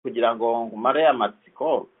kugira ngo ngumare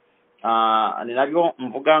amatsiko ni nabyo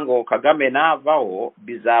mvuga ngo Kagame navaho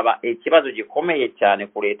bizaba ikibazo gikomeye cyane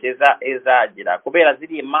kureteza ezagira kubera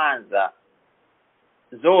ziri imanza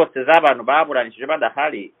zose z'abantu baburanishije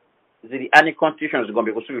badahari ziri unconstitutional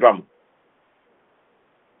zigomba gusubirwamo.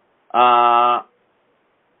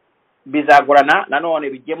 Bizagorana nanone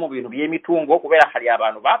bijye mu bintu by'imitungo kubera hari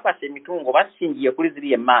abantu bafashe imitungo bashingiye kuri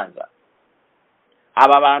ziriye manza.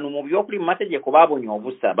 Aba bantu mu byo kuri mategeko babonye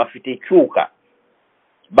ubusa bafite icyuka,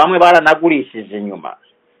 bamwe baranagurishije nyuma.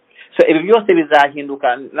 So ibi byose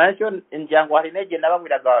bizahinduka. Nacyo njyango hari nege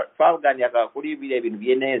nababwiraga twaganiraga kuri bire bintu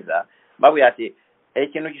bye neza babwira ati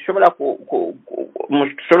ikintu gishobora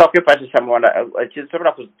mushobora kwifashisha mu Rwanda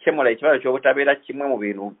gishobora gukemura ikibazo cy'ubutabera kimwe mu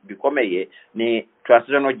bintu bikomeye ni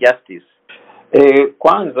transitional justice.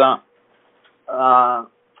 Kwanza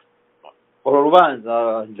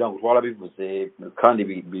urubanza njyango twarabivuze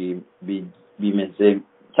kandi bimeze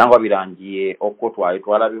cyangwa birangiye uko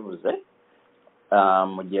twarabivuze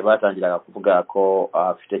mu gihe batangiraga kuvuga ko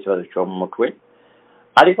afite ikibazo cyo mu mutwe,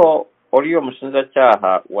 ariko uriyo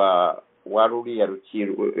mushinjacyaha wa ruriya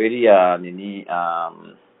rukiro iriya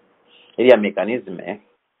mechanisme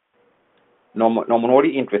no muntu uri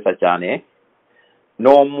interesa cyane,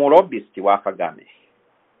 no murobist wa Kagame,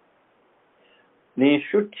 ni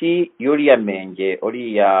inshuti yuriya menge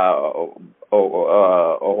uriya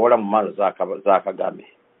ohora mu mazi za Kagame.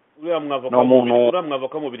 No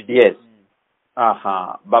mwavoka mu biryo. Yes.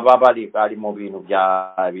 Aha, baba bari mu bintu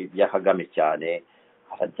bya Kagame cyane.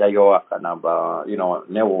 Hajyayo akanamba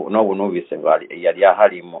no bunubise yari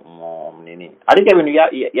yahari mu nini, ariko ibintu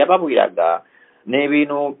yababwiraga ne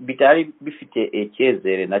ibintu bitari bifite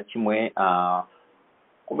icyezere na kimwe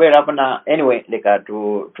kubera abana. Anyway, reka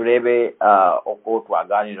turebe uko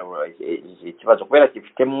twaganira ikibazo kubera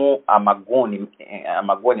kifitemo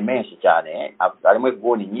amagoni menshi cyane, harimo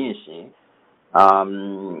igoni nyinshi.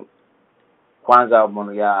 Kwanza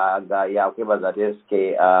umuntu yakwibaza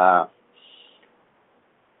deske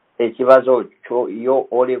ikibazo cyo iyo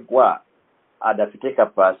oregwa adafite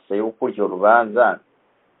kapasite yo gukurikira urubanza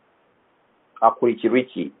akurikira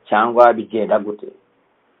iki cyangwa bigenda gute.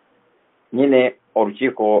 Nyine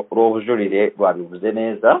urukiko rw'ubujurire rwabivuze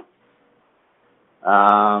neza.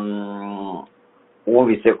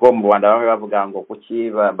 Wumvise ko mu Rwanda bamwe bavuga ngo kuki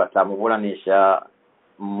batamuburanisha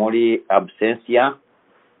muri absentia,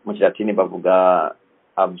 mu Kilatini bavuga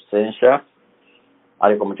absentia,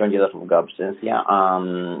 ariko mu Cyongereza tuvuga absentia.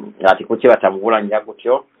 Ati kuki batamuburanira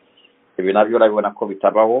gutyo. Ibi nabyo urabibona ko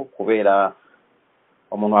bitabaho kubera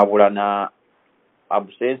umuntu waburana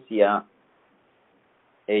absentia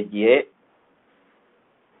igihe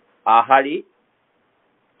ahari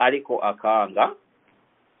ariko akanga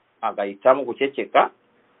agahitamo guceceka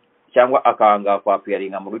cyangwa akanga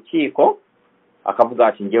kwakwiringa mu rukiko akavuga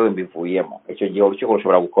ati njyewe mbivuyemo. Icyo gihe urukiko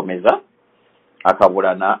rushobora gukomeza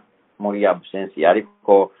akaburana muri absence.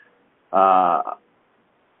 Ariko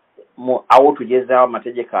aho tugeze aho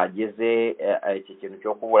amategeko ageze iki kintu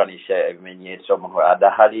cyo kuburanisha ibimenyetso umuntu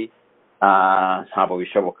adahari ntabwo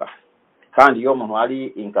bishoboka, kandi iyo umuntu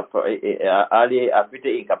ari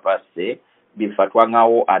afite incapacity bifatwa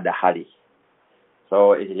nkaho adahari.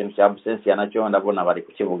 So iki kintu cya absence nacyo ndabona bari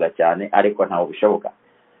kukivuga cyane, ariko ntabwo bishoboka.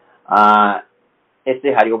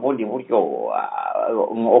 Ese hari ubundi buryo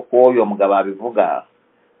uko uyu mugabo abivuga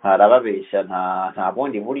harababesha? nta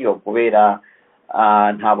bundi buryo kubera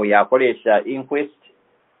ntabo yakoresha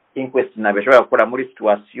inquest nabishobora gukora muri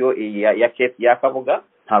situation ya case yakavuga,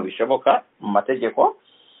 nta bishoboka mu mategeko.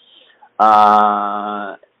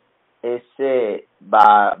 Ese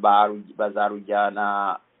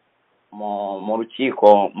bazarujyana mu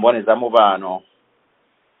rukiko mbonezamubano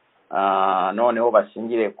noneho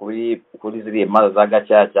bashingire kuri ziriya maza za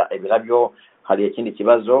gacaca. Ibi nabyo hari ikindi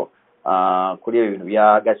kibazo kuri ibi bintu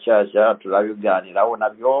bya gacaca turabiganiraho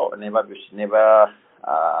nabyo.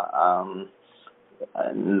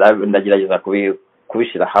 Ndagerageza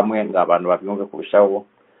kubishyira hamwe ngo abantu babyumve kurushaho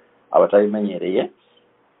abatabimenyereye.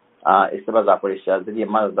 Ese bazakoresha ziriya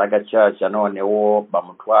maza za gacaca noneho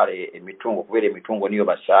bamutware imitungo kubera imitungo niyo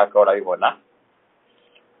bashaka, urabibona.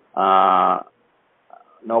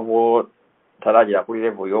 Nobo taragira kuri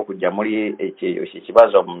level yo kujya muri iki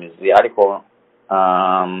kibazo mu mizi, ariko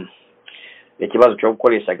ikibazo cyo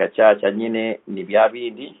gukoresha gacaca nyine ni bya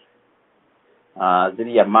bindi.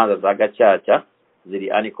 Ziriya manza za gacaca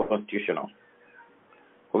ziri unconstitutional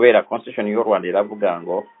kubera constitution y'u Rwanda iravuga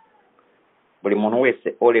ngo buri muntu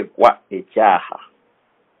wese oregwa icyaha,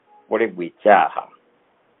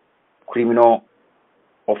 criminal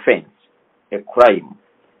offense, a crime,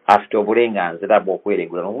 afite uburenganzira bwo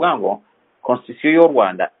kweregura. Nuvuga ngo constitution y'u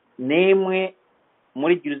Rwanda nemwe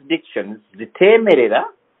muri jurisdictions zitemerera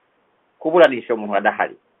kuburanisha umuntu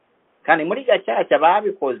adahari, kandi muri gacaca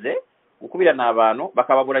babikoze gukubirana abantu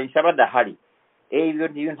bakababuranisha badahari.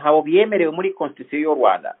 Ibyo ntabo byemerewe muri constitution y'u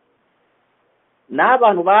Rwanda.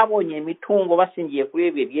 N'abantu babonye imitungo bashingiye kuri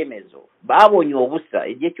ibi byemezo babonye ubusa.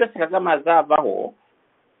 Igihe cyose Kagame azavaho,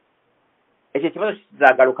 icyo kibazo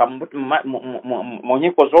kizagaruka mu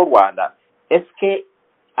nkiko z'u Rwanda. Eske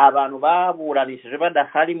abantu baburanishije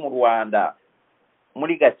badahari mu Rwanda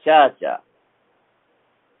muri gacaca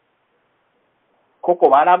koko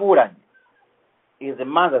baraburanye? Izi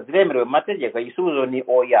manza ziremerewe mu mategeko? Igisubizo ni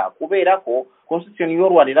oya, kubera ko constitution y'u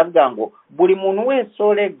Rwanda iravuga ngo buri muntu wese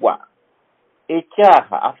oregwa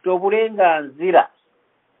icyaha afite uburenganzira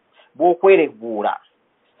bwo kweregura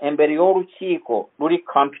imbere y'urukiko ruri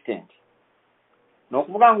competent. No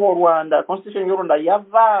kuvuga ngo Rwanda, constitution y'u Rwanda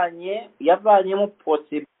yavanye mu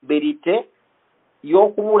possibility yo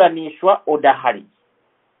kuburanishwa odahari,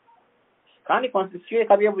 kandi constitution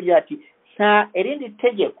ikabivuga ati nta erindi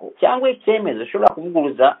tegeko cyangwa icyemezo ushobora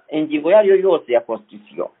kuvuguruza ingingo yayo yose ya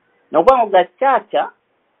constitution. No kuvuga ngo gacaca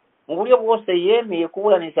mu buryo bwose yemeye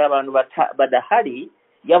kuburanisha abantu badahari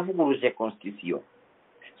yavuguruje constitution.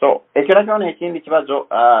 So icyo nacyo ni ikindi kibazo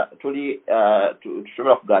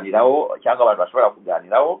tushobora kuganiraho cyangwa abantu bashobora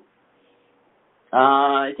kuganiraho.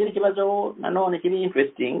 Ikindi kibazo nanone kiri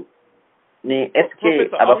interesting ni eske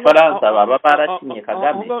abafaransa baba barakinye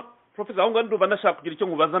Kagame. Professor, aho ngandumva ndashaka kugira icyo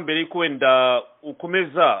nkubaza mbere y'uko wenda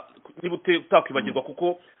ukomeza niba utakwibagirwa,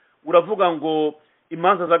 kuko uravuga ngo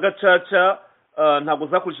imanza za gacaca ntabwo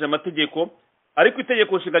zakurikije amategeko, ariko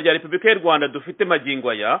itegeko nshinga rya Repubulika y'u Rwanda dufite magingo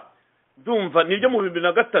aya ndumva niryo mu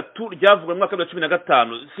 2003 ryavugwa mu mwaka wa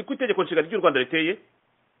 2015. Siko itegeko nshinga ry'u Rwanda riteye?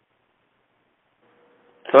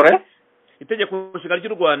 Sorry? Itegeko nshinga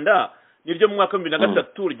ry'u Rwanda niryo mu mwaka wa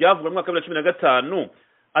 2003 ryavugwa mu mwaka wa 2015,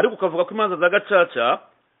 ariko ukavuga ko imanza za gacaca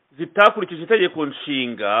zitakurikije itegeko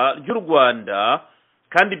nshinga ry'u Rwanda,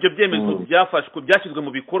 kandi ibyo byemezo byafashwe byashyizwe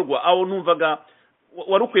mu bikorwa. Aho numvaga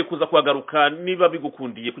wari ukwiye kuza kuhagaruka niba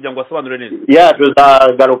bigukundiye kugira ngo wasobanure neza.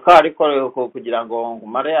 Tuzagaruka, ariko kugira ngo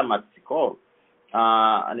ngumare amatsiko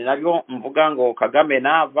ni nabyo mvuga ngo Kagame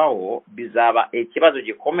navaho bizaba ikibazo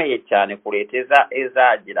gikomeye cyane kureteza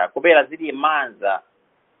ezagira, kubera ziri imanza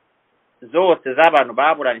zose z'abantu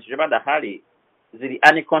baburanishije badahari ziri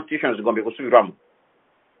unconstitutional, zigomba gusubirwamo.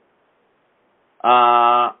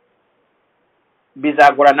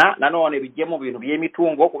 Bizagorana nanone bijye mu bintu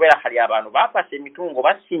by'imitungo, kubera hari abantu bafashe imitungo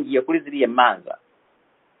bashingiye kuri ziriye manza.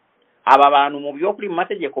 Aba bantu mu byo kuri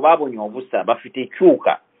mategeko babonye ubusa, bafite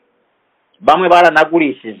icyuka, bamwe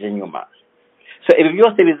baranagurishije nyuma. So ibi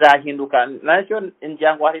byose bizahinduka. Nacyo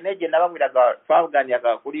njyango hari nege nababwiraga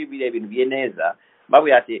twaganiraga kuri bire bintu bye neza,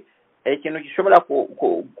 babwira ati ikintu gishobora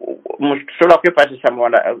mushobora kwifashisha mu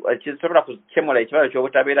Rwanda gishobora gukemura ikibazo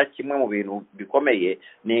cy'ubutabera kimwe mu bintu bikomeye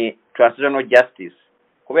ni transitional justice.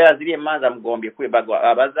 Kubera ziriye manza mugombe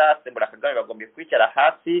abazasembura Kagame bagombe kwicara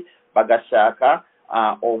hasi bagashaka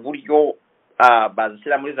uburyo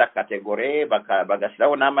bazishyira muri za kategori,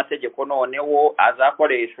 bagashyiraho n'amategeko noneho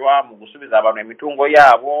azakoreshwa mu gusubiza abantu imitungo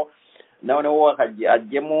yabo, noneho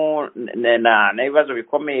akajyemo n'ibibazo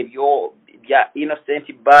bikomeye bya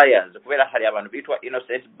innocent buyers, kubera hari abantu bitwa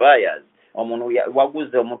innocent buyers. Umuntu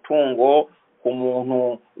waguze umutungo ku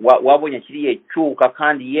muntu wabonye kiriye cyuka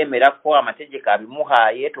kandi yemera ko amategeko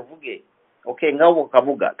abimuhaye, tuvuge okay ngabo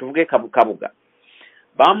Kabuga, tuvuge Kabuga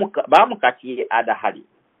bamukatiye adahari,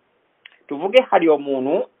 tuvuge hari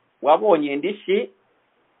umuntu wabonye indishi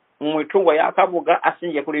mu mitungo ya Kabuga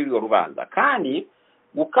ashingiye kuri iryo rubanza, kandi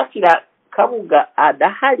gukatira Kabuga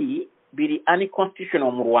adahari biri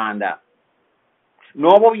unconstitutional mu Rwanda.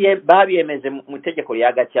 Nobo babiyemeze mu itegeko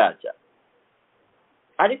rya gacaca,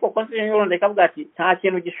 ariko constitution y'u Rwanda ikavuga ati nta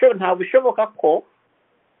kintu nta bishoboka ko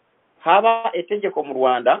haba itegeko mu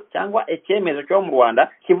Rwanda cyangwa icyemezo cyo mu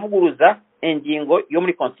Rwanda kivuguruza ingingo yo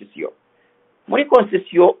muri constitution. Muri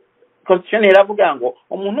constitution iravuga ngo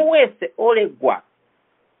umuntu wese oregwa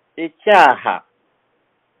icyaha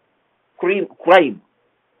crime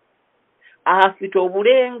afite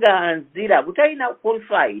uburenganzira butari na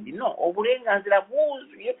qualified, no, uburenganzira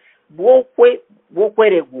buzuye bwo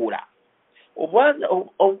kweregura.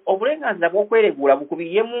 Uburenganzira bwo kweregura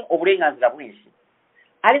bukubiyemo uburenganzira bwinshi,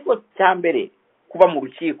 ariko cyambere kuba mu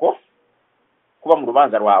rukiko, kuba mu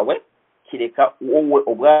rubanza rwawe, kireka wowe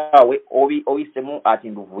ubwawe owisemo ati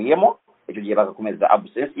nduvuyemo, icyo gihe bagakomeza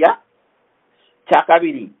absentia. Cya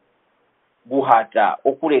kabiri guhata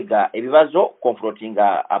okurega ibibazo,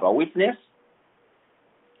 confrontinga aba witness.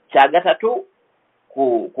 Cya gatatu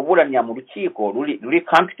kuburanya mu rukiko ruri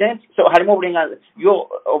competent. So harimo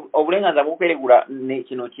uburenganzira bwo kweregura ni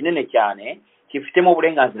ikintu kinene cyane kifitemo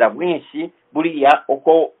uburenganzira bwinshi buriya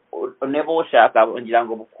uko nebo ushaka ngira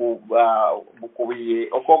ngo bukubiye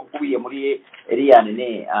uko bukubiye muri iriya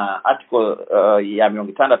nene article ya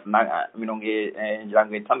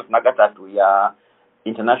 63 ya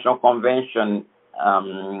International Convention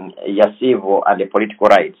ya Civil and Political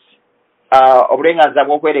Rights. Uburenganzira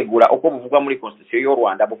bwo kweregura uko buvugwa muri Constitution y'u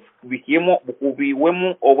Rwanda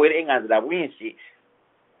bukubiwemo uburenganzira bwinshi,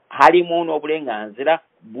 harimo n'uburenganzira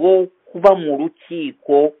bwo kuba mu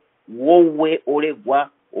rukiko wowe uregwa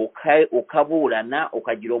ukaburana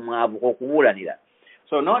ukagira umwavuko wo kuburanira.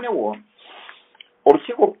 So noneho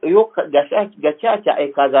urukiko iyo gacaca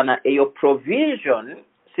ekazana iyo provision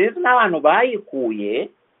sinzi n'abantu bayikuye,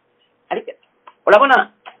 ariko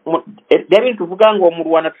urabona David tuvuga ngo mu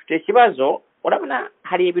Rwanda tufite ikibazo, urabona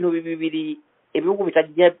hari ibintu bibiri ibihugu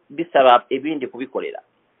bitagiye bisaba ibindi kubikorera.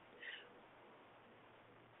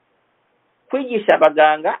 Kwigisha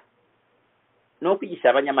abaganga no kwigisha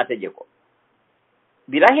abanyamategeko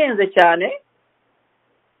birahenze cyane,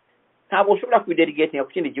 ntabwo ushobora kuidelegate ku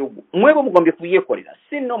kindi gihugu, mwebwe mugombye kuyikorera,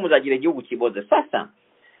 sino muzagira igihugu kiboze. Sasa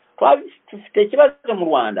twafite ikibazo mu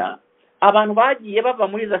Rwanda, abantu bagiye bava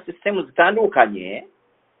muri za system zitandukanye,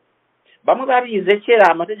 bamwe babize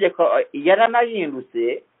kera amategeko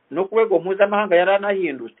yaranahindutse no kurwego mpuzamahanga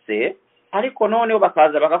yaranahindutse, ariko noneho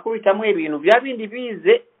bakaza bakakubitamo ibintu bya bindi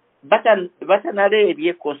bize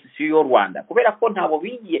batanarebye Constitution y'u Rwanda, kubera ko ntabo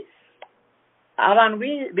bigiye abantu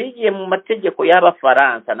bigiye mu mategeko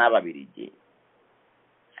y'Abafaransa n'Ababiligi,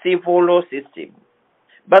 civil law system,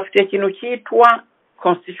 bafite ikintu cyitwa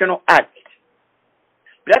Constitutional Act,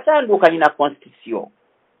 biratandukanye na Constitution.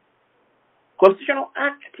 Constitutional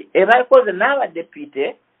Act ebaikoze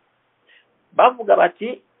n'abadepite bavuga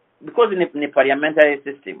bati because ni parliamentary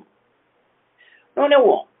system.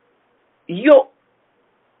 Noneho iyo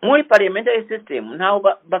muri parliamentary system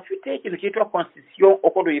ntaho bafite ikintu cyitwa Constitution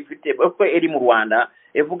uko duyifite uko eri mu Rwanda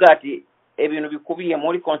evuga ati ibintu bikubiye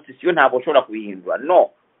muri Constitution ntabwo ushobora kubihindura. No,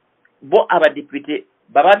 bo abadepite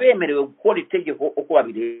baba bemerewe gukora itegeko uko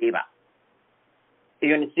babireba.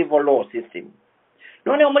 Iyo ni civil law system.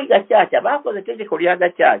 Noneho muri gacaca bakoze itegeko rya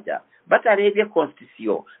gacaca batarebye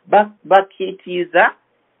Constitution, bakitiza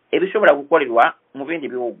ebishobora gukorerwa mu bindi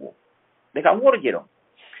bihugu. Reka nk'urugero,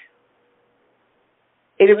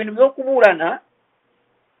 ibintu byo kuburana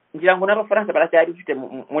ngira ngo n'Abafaransa baracyari bifite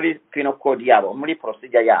muri penal code yabo, muri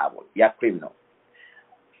procedure yabo ya criminal.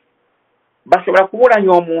 Bashobora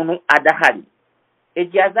kuburanya umuntu adahari,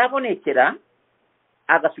 igihe azabonekera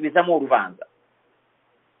agasubizamo urubanza.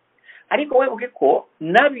 Ariko webuke ko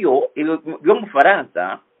nabyo byo mu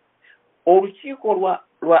Faransa urukiko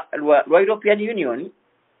rwa European Union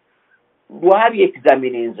rwabi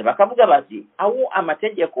examininze bakavuga bati aho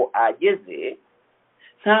amategeko ageze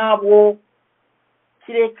ntabwo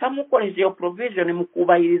kireka mukoresha iyo provision mu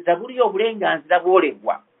kubahiriza buriyo burenganzira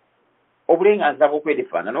boregwa, uburenganzira bwo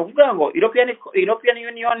kwedefana. No kuvuga ngo European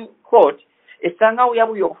Union Court esanga aho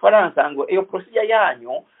yabuye Faransa ngo iyo procedure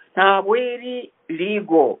yanyu ntabwo iri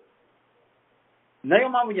legal, nayo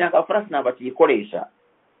mpamvu nyanga Abafaransa nabakiyikoresha.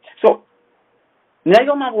 So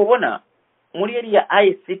nayo mpamvu ubona muri area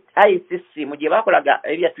ICC mu gihe bakoraga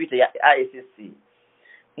area Twitter ya ICC,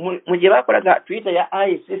 mu gihe bakoraga Twitter ya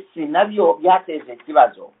ICC nabyo byateze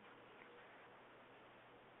ikibazo.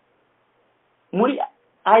 Muri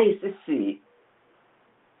ICC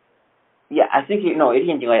I think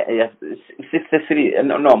area ngingo ya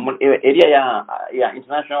 63 area ya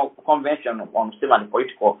International Convention on Civil and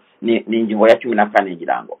Political ni ngingo ya 14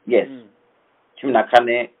 ngirango. Yes.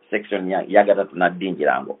 14 section ya gatatu na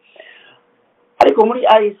dingirango. Ariko muri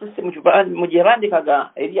ICC mu gihe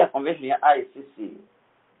bandikaga area convention ya ICC,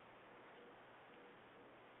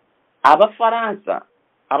 Abafaransa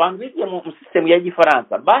abantu bigiye mu system ya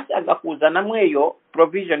Gifaransa bashaka kuzana mweyo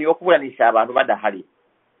provision yo kuburanisha abantu badahari.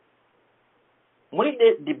 Muri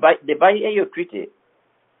the Bayo Treaty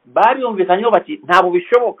bariyumvikanyeho bati ntabwo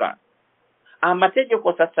bishoboka.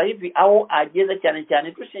 Amategeko sasa hivi aho ageze cyane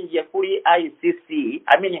cyane dushingiye kuri ICC,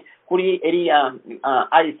 kuri area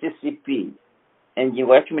ICCP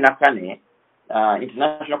ingingo ya 14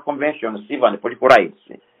 International Convention on Civil and Political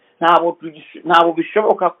Rights, ntabwo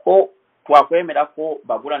bishoboka ko twakwemera ko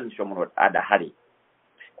baguranisha umuntu adahari,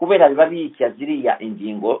 kubera biba bicya ziriya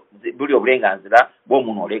ingingo buri uburenganzira bwo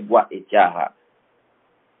muntu oregwa icyaha.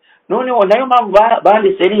 Noneho nayo mpamvu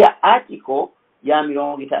banditse iriya article ya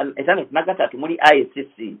 53 muri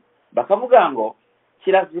ICC bakavuga ngo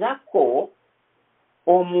kirazira ko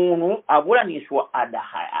umuntu aburanishwa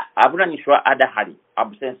adahari,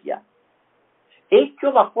 absentia.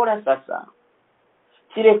 Icyo bakora sasa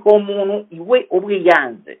kireka umuntu iwe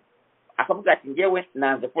ubwiyanze akavuga ati ngewe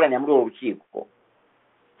nanze kuranya muri urukiko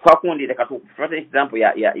twakundi reka tufate example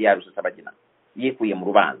ya rusesabagina yikuye mu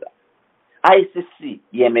rubanza ICC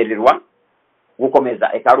yemererwa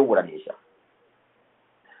gukomeza ekaruburanisha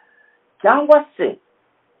cyangwa se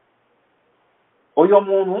uyo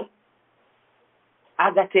muntu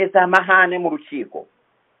agateza amahane mu rukiko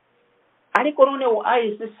ariko noneho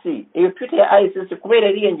ICC iyo twite ya ICC kubera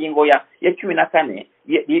iriye ngingo ya 14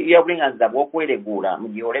 ya burenganzira bwo kweregura mu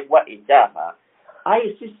gihe uregwa icyaha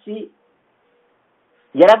ICC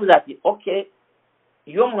yaravuze ati okay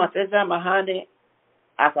iyo umuntu ateza amahane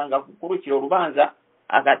akanga kurukira urubanza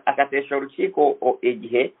akatesha urukiko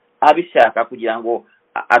igihe abishaka kugira ngo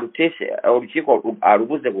aruteshe urukiko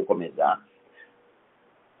arubuze gukomeza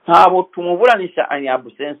ntabo tumuburanisha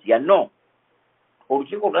anyabusensi ya no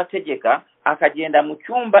urukiko rurategeka akagenda mu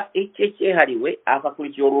cyumba icye cyehariwe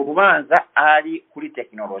akakurikira urubanza ari kuri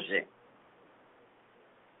tekinoloji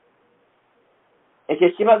icyo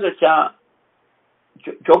kibazo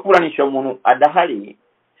cyo kuburanisha umuntu adahari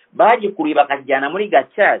bagikuriye bakajyana muri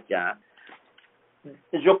gacaca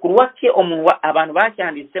jo kuruwake umuntu abantu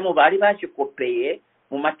bacyanditsemo bari bakikopeye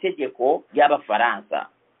mu mategeko y'abafaransa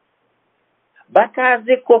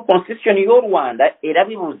bataze ko constitution y'u Rwanda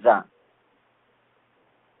erabibuza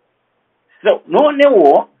so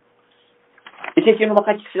noneho icyo kintu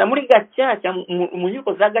bakakishyira muri gacaca mu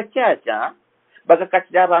nyuko za gacaca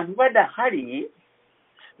bagakatira abantu badahari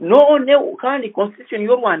noneho kandi constitution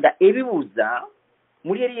y'u Rwanda ebibuza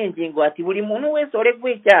muri iriya ngingo ati buri muntu wese uregwa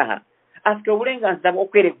icyaha afite uburenganzira bwo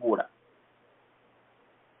kweregura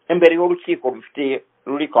imbere y'urukiko rufite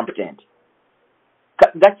ruri competent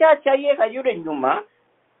gacaca yega yure nyuma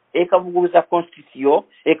ekavuguruza constitution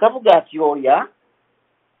ekavuga ati oya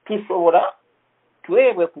tushobora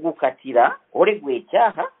twebwe kugukatira uregwa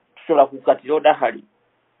icyaha tushobora kugukatira udahari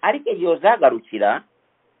ariko iyo zagarukira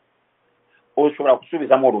ushobora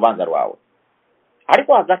gusubizamo urubanza rwawe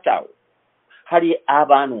ariko hagataho hari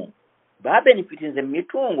abantu babenefitinze mu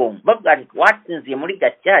mitungo bavuga ati twatsinziye muri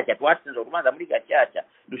gacaca twatsinze urubanza muri gacaca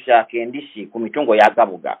dushaka indishi ku mitungo ya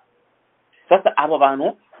Kabuga sasa abo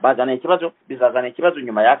bantu bizazana ikibazo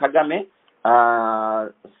nyuma ya Kagame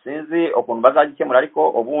sinzi ukuntu bazagikemura ariko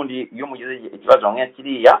ubundi iyo mugize ikibazo nk'iki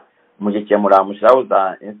kiriya mugikemura mushiraho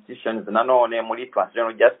za institutions nanone muri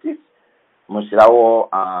transitional justice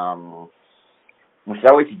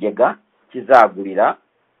mushiraho ikigega kizagurira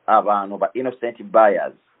abantu ba innocent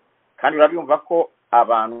buyers kandi urabyumva ko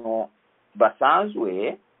abantu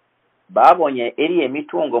basanzwe babonye eriye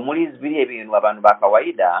mitungo muri zibiriye bintu abantu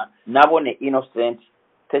bakawaida nabone innocent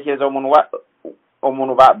tekereza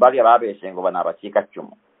umuntu bari babeshe ngo banabakika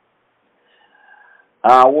cyumo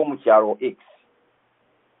wo mu cyaro X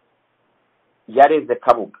yareze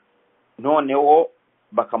Kabuga noneho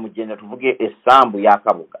bakamugenda tuvuge esambu ya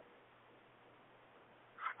Kabuga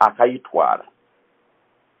akayitwara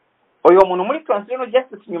uyo muntu muri transitional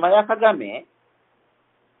justice nyuma ya Kagame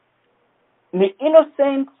ni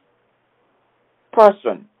innocent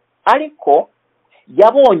person ariko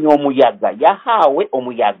yabonye umuyaga yahawe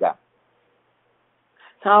umuyaga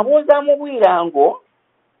ntabuza mu bwirango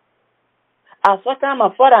afata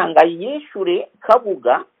amafaranga yishure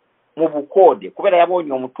Kabuga mu bukode kubera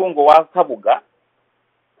yabonye umutungo wa Kabuga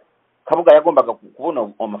yagombaga kubona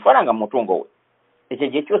amafaranga mu mutungo we icyo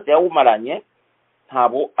gihe cyose yawumaranye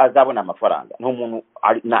ntabo azabona amafaranga n'umuntu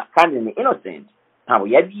kandi ni innocent ntabo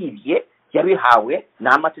yabibye yabihawe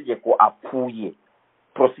n'amategeko apfuye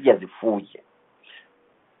procedure zifuye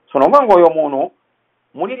so ngo uyo muntu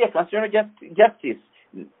muri transitional justice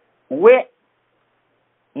we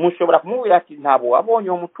mushobora kumubwira ati ntabo wabonye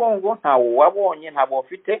umutungo ntawo wabonye ntabo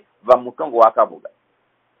ufite va mutungo wa Kabuga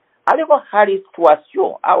ariko hari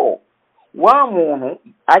situation aho wa muntu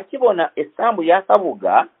akibona esambu ya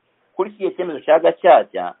Kabuga kuri kiye cyemezo cya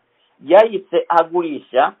gacaca yayitse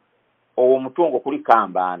agurisha uwo mutungo kuri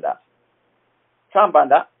Kambanda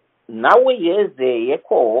nawe yezeye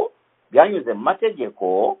ko byanyuze mu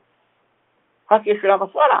mategeko hakishura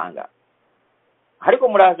amafaranga ariko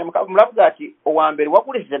muraje muravuga ati uwa mbere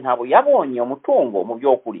wagurishije ntabo yabonye umutungo mu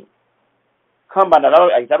byo kuri Kambanda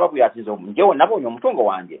nawe ahita bavuga ati zo ngewe nabonye umutungo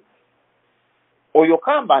wanjye oyo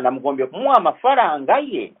Kambanda mugombe kumuha amafaranga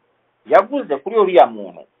ye yaguze kuri uriya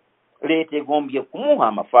muntu leta igombye kumuha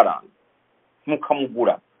amafaranga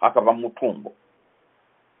mukamugura akava mu mutungo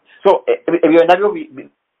so ibyo nabyo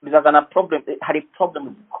bizazana problem hari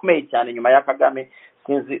problem ikomeye cyane nyuma ya Kagame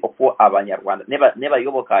sinzi uko abanyarwanda neba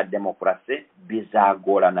yoboka demokrasi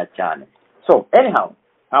bizagorana cyane so anyhow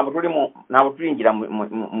ntabwo turingira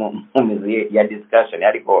mu mizi ya discussion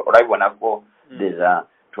ariko urabibona ko deja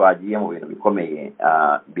twagiye mu bintu bikomeye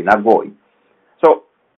binagoye so